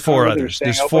Walmarts? There's 4 others.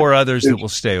 There's 4 others that will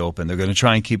stay open. They're going to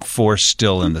try and keep 4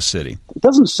 still in the city. It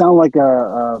doesn't sound like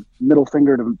a middle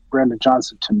finger to Brandon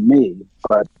Johnson to me,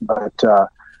 but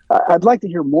I'd like to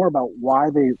hear more about why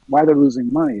they're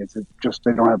losing money. Is it just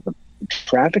they don't have the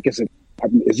traffic? Is it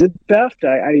theft?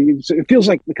 It feels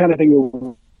like the kind of thing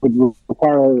that would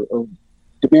require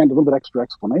demand a little bit extra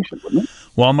explanation, wouldn't it?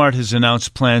 Walmart has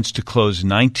announced plans to close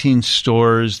 19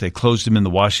 stores. They closed them in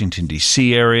the Washington,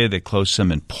 D.C. area. They closed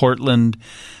some in Portland.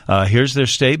 Here's their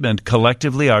statement.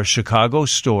 Collectively, our Chicago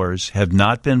stores have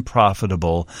not been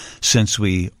profitable since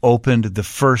we opened the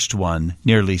first one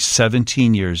nearly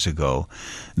 17 years ago.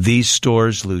 These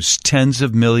stores lose tens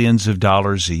of millions of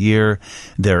dollars a year.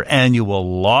 Their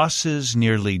annual losses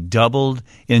nearly doubled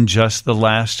in just the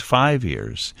last 5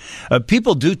 years.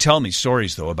 People do tell me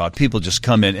stories, though, about people just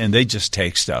come in and they just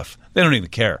take stuff. They don't even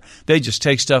care. They just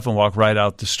take stuff and walk right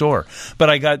out the store. But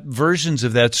I got versions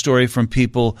of that story from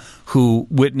people who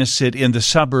witness it in the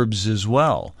suburbs as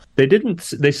well.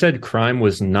 They said crime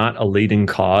was not a leading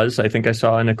cause, I think I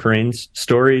saw in a Crane's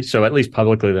story. So at least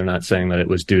publicly, they're not saying that it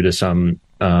was due to some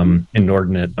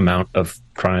inordinate amount of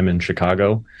crime in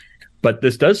Chicago. But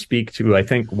this does speak to, I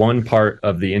think, one part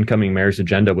of the incoming mayor's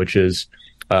agenda, which is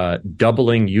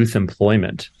doubling youth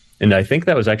employment. And I think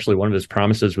that was actually one of his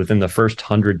promises within the first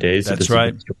 100 days. That's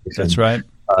right. That's right.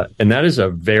 And that is a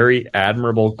very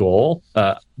admirable goal.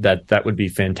 That would be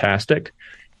fantastic.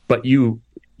 But you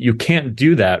can't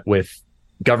do that with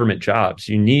government jobs.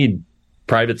 You need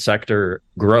private sector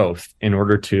growth in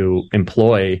order to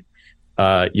employ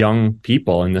young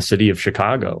people in the city of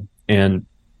Chicago. And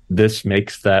this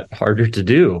makes that harder to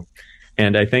do.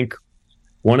 And I think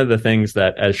one of the things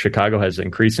that, as Chicago has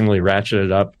increasingly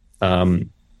ratcheted up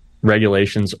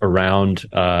regulations around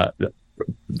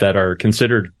that are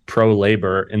considered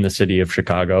pro-labor in the city of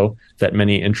Chicago that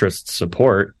many interests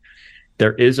support,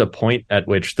 there is a point at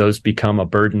which those become a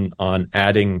burden on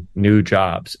adding new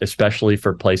jobs, especially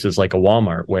for places like a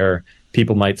Walmart, where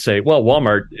people might say, well,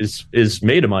 Walmart is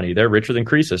made of money. They're richer than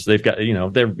Croesus. They've got,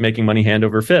 they're making money hand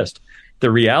over fist. The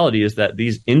reality is that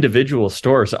these individual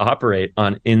stores operate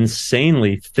on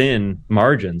insanely thin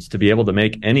margins to be able to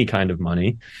make any kind of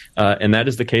money. And that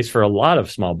is the case for a lot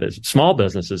of small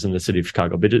businesses in the city of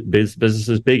Chicago,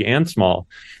 businesses big and small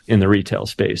in the retail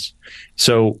space.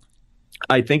 So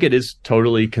I think it is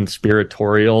totally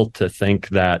conspiratorial to think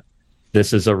that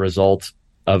this is a result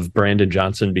of Brandon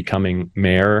Johnson becoming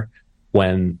mayor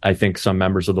when I think some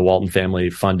members of the Walton family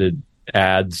funded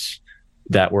ads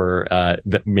that were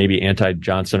maybe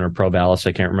anti-Johnson or pro-Vallis.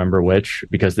 I can't remember which,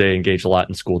 because they engaged a lot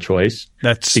in school choice.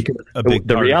 That's a big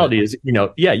the reality is,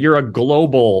 you're a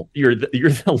global, you're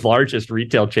the largest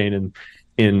retail chain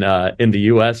in the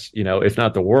U.S., if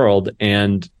not the world,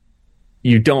 and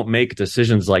you don't make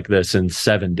decisions like this in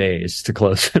 7 days to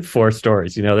close 4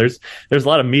 stores. There's a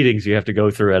lot of meetings you have to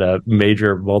go through at a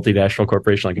major multinational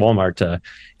corporation like Walmart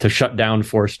to shut down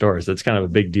 4 stores. That's kind of a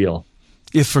big deal.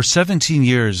 If for 17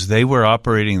 years they were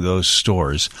operating those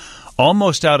stores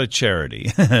almost out of charity,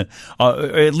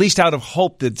 or at least out of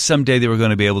hope that someday they were going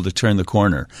to be able to turn the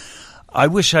corner, I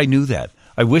wish I knew that.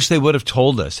 I wish they would have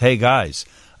told us, hey, guys,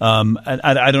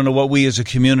 I don't know what we as a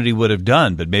community would have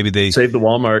done, but maybe they save the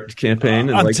Walmart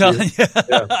campaign. I'm telling you,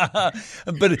 yeah.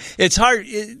 But it's hard.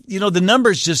 The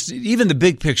numbers even the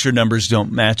big picture numbers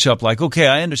don't match up. Like, okay,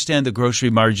 I understand the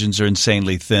grocery margins are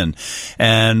insanely thin,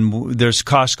 and there's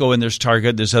Costco and there's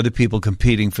Target. There's other people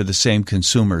competing for the same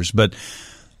consumers, but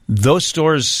those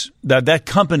stores, that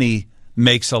company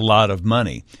makes a lot of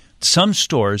money. Some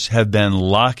stores have been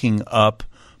locking up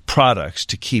products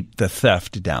to keep the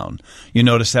theft down. You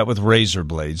notice that with razor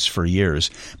blades for years.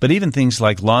 But even things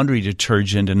like laundry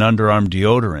detergent and underarm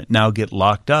deodorant now get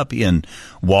locked up in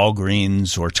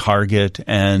Walgreens or Target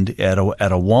and at a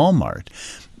Walmart.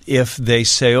 If they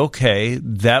say, okay,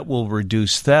 that will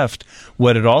reduce theft,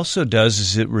 what it also does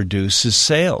is it reduces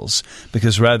sales,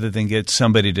 because rather than get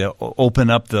somebody to open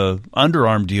up the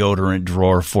underarm deodorant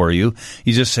drawer for you,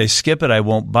 you just say, skip it, I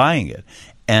won't buy it.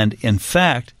 And in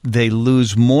fact, they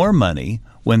lose more money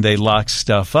when they lock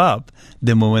stuff up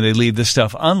than when they leave the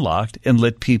stuff unlocked and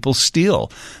let people steal.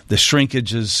 The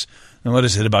shrinkage is,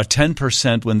 about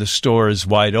 10% when the store is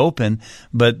wide open,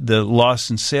 but the loss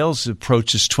in sales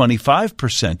approaches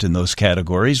 25% in those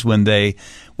categories when they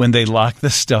lock the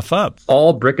stuff up.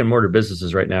 All brick and mortar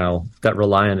businesses right now that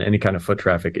rely on any kind of foot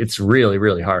traffic, it's really,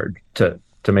 really hard to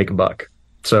make a buck.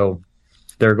 So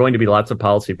there are going to be lots of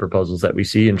policy proposals that we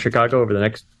see in Chicago over the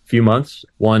next few months.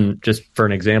 One, just for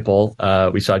an example,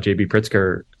 we saw J.B.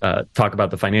 Pritzker talk about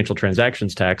the financial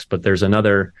transactions tax, but there's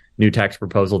another new tax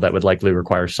proposal that would likely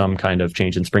require some kind of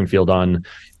change in Springfield on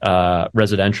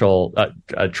residential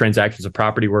transactions of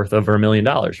property worth over $1 million,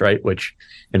 right? Which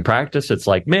in practice, it's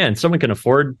like, man, someone can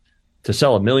afford to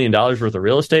sell $1 million worth of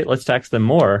real estate. Let's tax them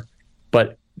more.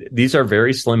 But these are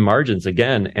very slim margins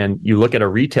again. And you look at a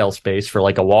retail space for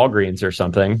like a Walgreens or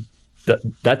something,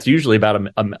 that's usually about a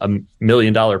 $1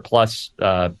 million plus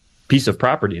piece of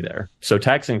property there. So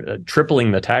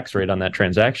tripling the tax rate on that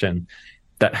transaction,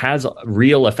 that has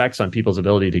real effects on people's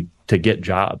ability to get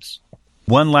jobs.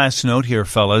 One last note here,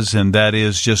 fellas, and that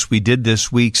is just we did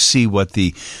this week see what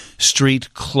the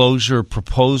street closure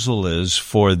proposal is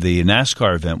for the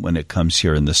NASCAR event when it comes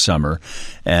here in the summer.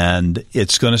 And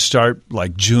it's going to start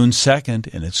like June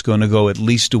 2nd, and it's going to go at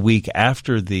least a week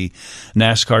after the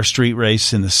NASCAR street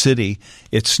race in the city.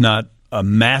 It's not a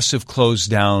massive close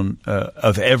down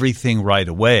of everything right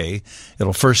away.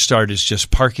 It'll first start as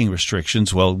just parking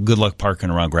restrictions. Well, good luck parking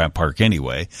around Grant Park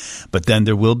anyway. But then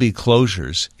there will be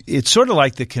closures. It's sort of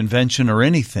like the convention or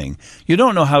anything. You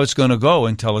don't know how it's going to go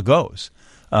until it goes.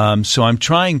 So I'm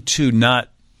trying to not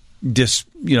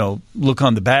look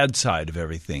on the bad side of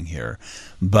everything here.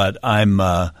 But I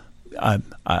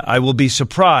will be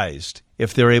surprised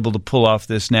if they're able to pull off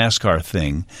this NASCAR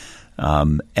thing.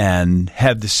 And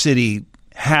have the city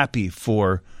happy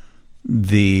for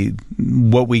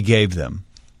what we gave them.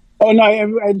 Oh, no,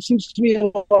 it seems to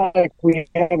me like we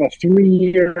have a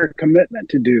 3-year commitment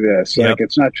to do this. Yep. Like,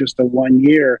 it's not just the 1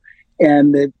 year.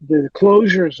 And the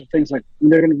closures of things like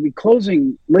they're going to be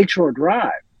closing Lakeshore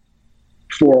Drive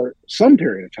for some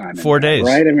period of time. 4 days.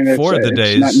 Right? I mean, it's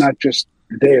days. Not just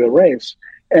the day of the race.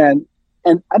 And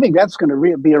I think that's going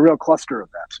to be a real cluster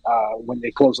event when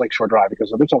they close Lakeshore Drive,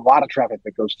 because there's a lot of traffic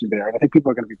that goes through there. And I think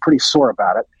people are going to be pretty sore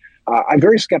about it. I'm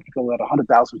very skeptical that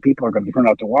 100,000 people are going to turn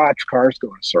out to watch cars go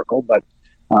in a circle, but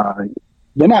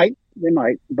they might.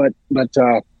 But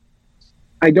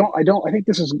I think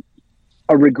this is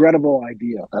a regrettable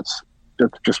idea. That's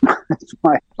just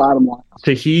my bottom line.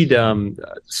 To heed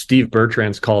Steve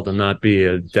Bertrand's call to not be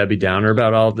a Debbie Downer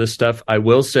about all of this stuff, I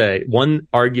will say one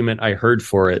argument I heard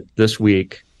for it this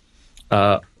week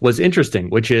was interesting,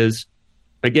 which is,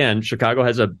 again, Chicago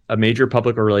has a major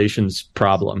public relations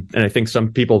problem. And I think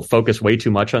some people focus way too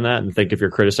much on that and think if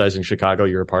you're criticizing Chicago,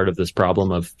 you're a part of this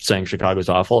problem of saying Chicago's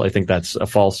awful. I think that's a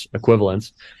false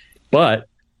equivalence. But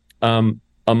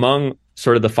among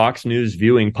sort of the Fox News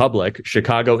viewing public,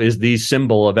 Chicago is the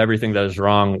symbol of everything that is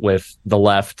wrong with the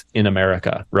left in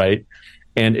America, right?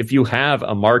 And if you have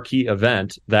a marquee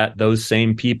event that those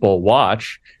same people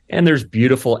watch, and there's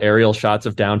beautiful aerial shots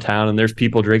of downtown, and there's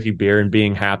people drinking beer and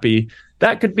being happy,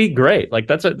 that could be great. Like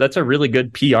that's a really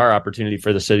good PR opportunity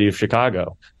for the city of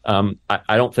Chicago. I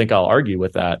don't think I'll argue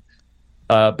with that.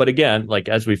 But again, like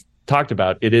as we've talked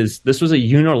about, this was a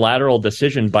unilateral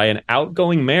decision by an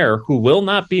outgoing mayor who will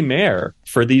not be mayor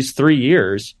for these 3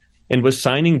 years and was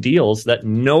signing deals that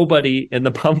nobody in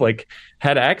the public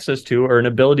had access to or an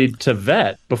ability to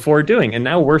vet before doing. And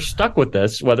now we're stuck with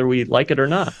this, whether we like it or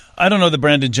not. I don't know that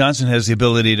Brandon Johnson has the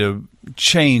ability to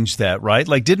change that, right?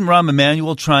 Like, didn't Rahm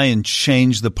Emanuel try and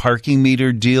change the parking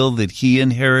meter deal that he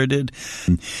inherited?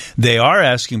 They are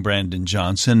asking Brandon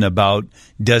Johnson about,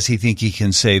 does he think he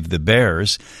can save the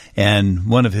Bears? And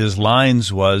one of his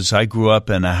lines was, I grew up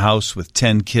in a house with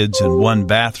 10 kids and 1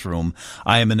 bathroom.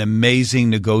 I am an amazing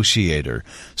negotiator.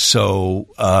 So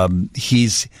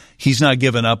he's not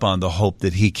given up on the hope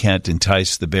that he can't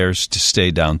entice the Bears to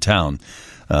stay downtown.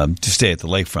 To stay at the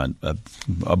lakefront.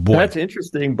 Boy. That's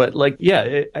interesting, but like,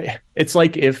 yeah, it's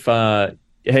like if,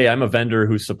 hey, I'm a vendor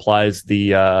who supplies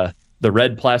the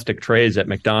red plastic trays at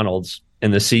McDonald's,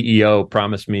 and the CEO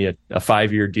promised me a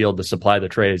 5-year deal to supply the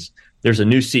trays. There's a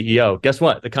new CEO. Guess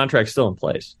what? The contract's still in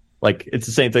place. Like, it's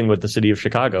the same thing with the city of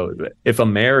Chicago. If a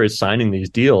mayor is signing these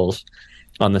deals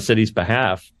on the city's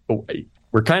behalf,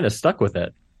 we're kind of stuck with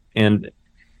it. And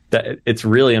that it's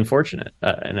really unfortunate.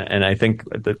 And I think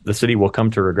the city will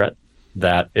come to regret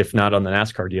that, if not on the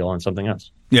NASCAR deal, on something else.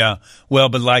 Yeah. Well,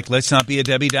 but like, let's not be a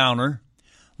Debbie Downer.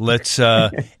 Let's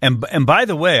and by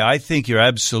the way, I think you're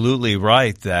absolutely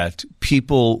right that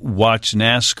people watch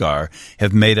NASCAR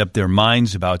have made up their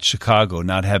minds about Chicago,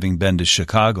 not having been to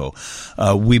Chicago.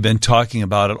 We've been talking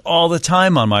about it all the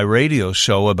time on my radio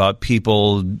show about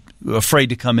people afraid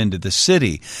to come into the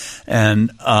city.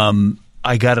 And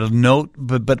I got a note,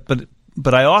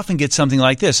 but I often get something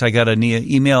like this. I got an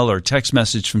email or text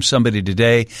message from somebody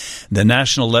today. The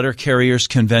National Letter Carriers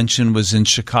Convention was in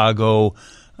Chicago.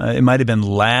 It might have been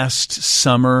last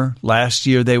summer. Last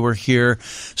year they were here.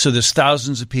 So there's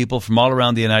thousands of people from all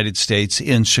around the United States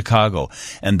in Chicago.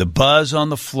 And the buzz on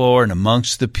the floor and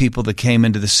amongst the people that came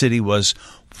into the city was,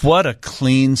 what a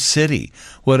clean city.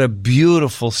 What a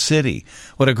beautiful city.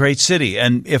 What a great city.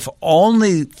 And if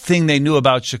only thing they knew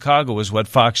about Chicago was what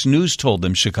Fox News told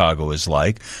them Chicago is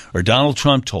like, or Donald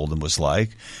Trump told them was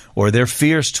like, or their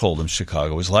fears told them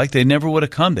Chicago was like, they never would have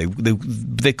come.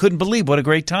 They couldn't believe what a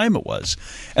great time it was.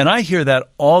 And I hear that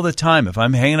all the time. If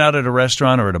I'm hanging out at a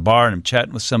restaurant or at a bar and I'm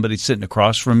chatting with somebody sitting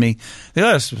across from me, they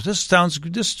go, this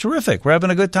is terrific. We're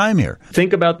having a good time here.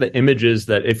 Think about the images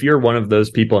that if you're one of those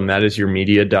people and that is your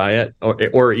media diet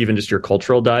or even just your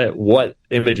cultural diet, what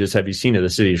images have you seen of the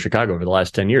city of Chicago over the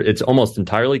last 10 years? It's almost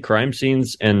entirely crime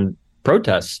scenes and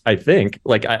protests, I think.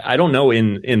 Like, I don't know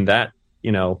in that,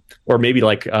 you know, or maybe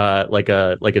like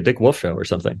a Dick Wolf show or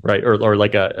something, right? Or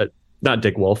like a not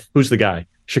Dick Wolf. Who's the guy?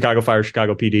 Chicago Fire,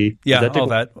 Chicago PD. Yeah, all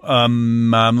that.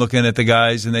 I'm looking at the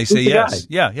guys and they say yes.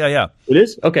 Guy? Yeah. It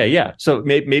is? Okay, yeah. So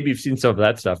maybe you've seen some of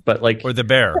that stuff, but like, or the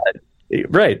Bear.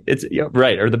 Right. It's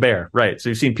right. Or the Bear. Right. So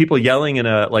you've seen people yelling in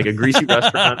a greasy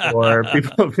restaurant or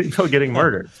people getting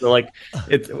murdered. So like,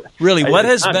 it's really what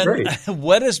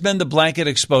has been the blanket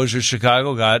exposure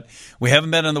Chicago got? We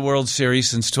haven't been in the World Series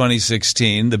since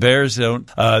 2016. The Bears don't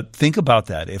think about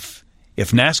that. If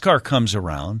NASCAR comes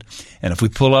around and if we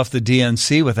pull off the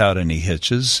DNC without any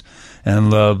hitches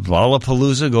and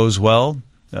Lollapalooza goes well,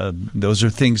 those are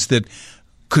things that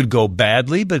could go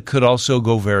badly, but could also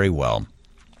go very well.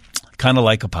 Kind of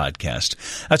like a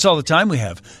podcast. That's all the time we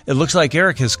have. It looks like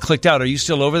Eric has clicked out. Are you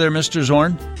still over there, Mr.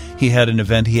 Zorn? He had an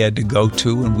event he had to go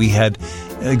to, and we had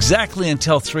exactly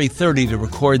until 3:30 to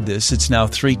record this. It's now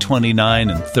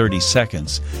 3:29 and 30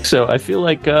 seconds. So I feel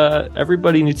like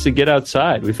everybody needs to get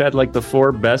outside. We've had like the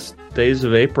 4 best days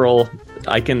of April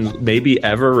I can maybe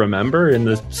ever remember in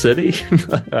the city.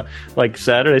 Like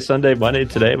Saturday, Sunday, Monday,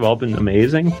 today have all been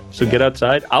amazing. So get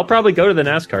outside. I'll probably go to the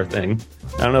NASCAR thing.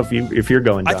 I don't know if you're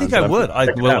going, John. I think I would.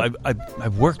 I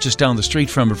work just down the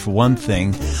street from it for one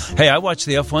thing. Hey, I watch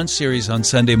the F1 series on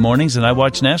Sunday mornings, and I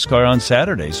watch NASCAR on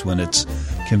Saturdays when it's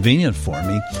convenient for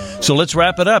me. So let's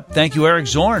wrap it up. Thank you, Eric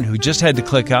Zorn, who just had to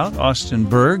click out. Austin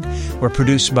Berg. We're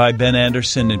produced by Ben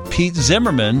Anderson and Pete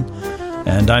Zimmerman.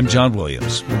 And I'm John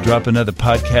Williams. We'll drop another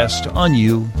podcast on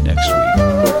you next week.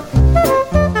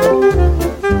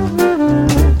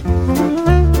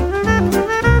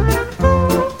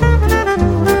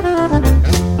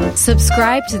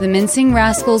 Subscribe to the Mincing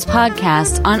Rascals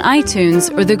podcast on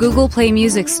iTunes or the Google Play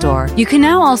Music Store. You can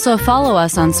now also follow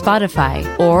us on Spotify,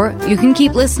 or you can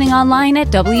keep listening online at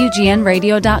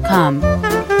WGNradio.com.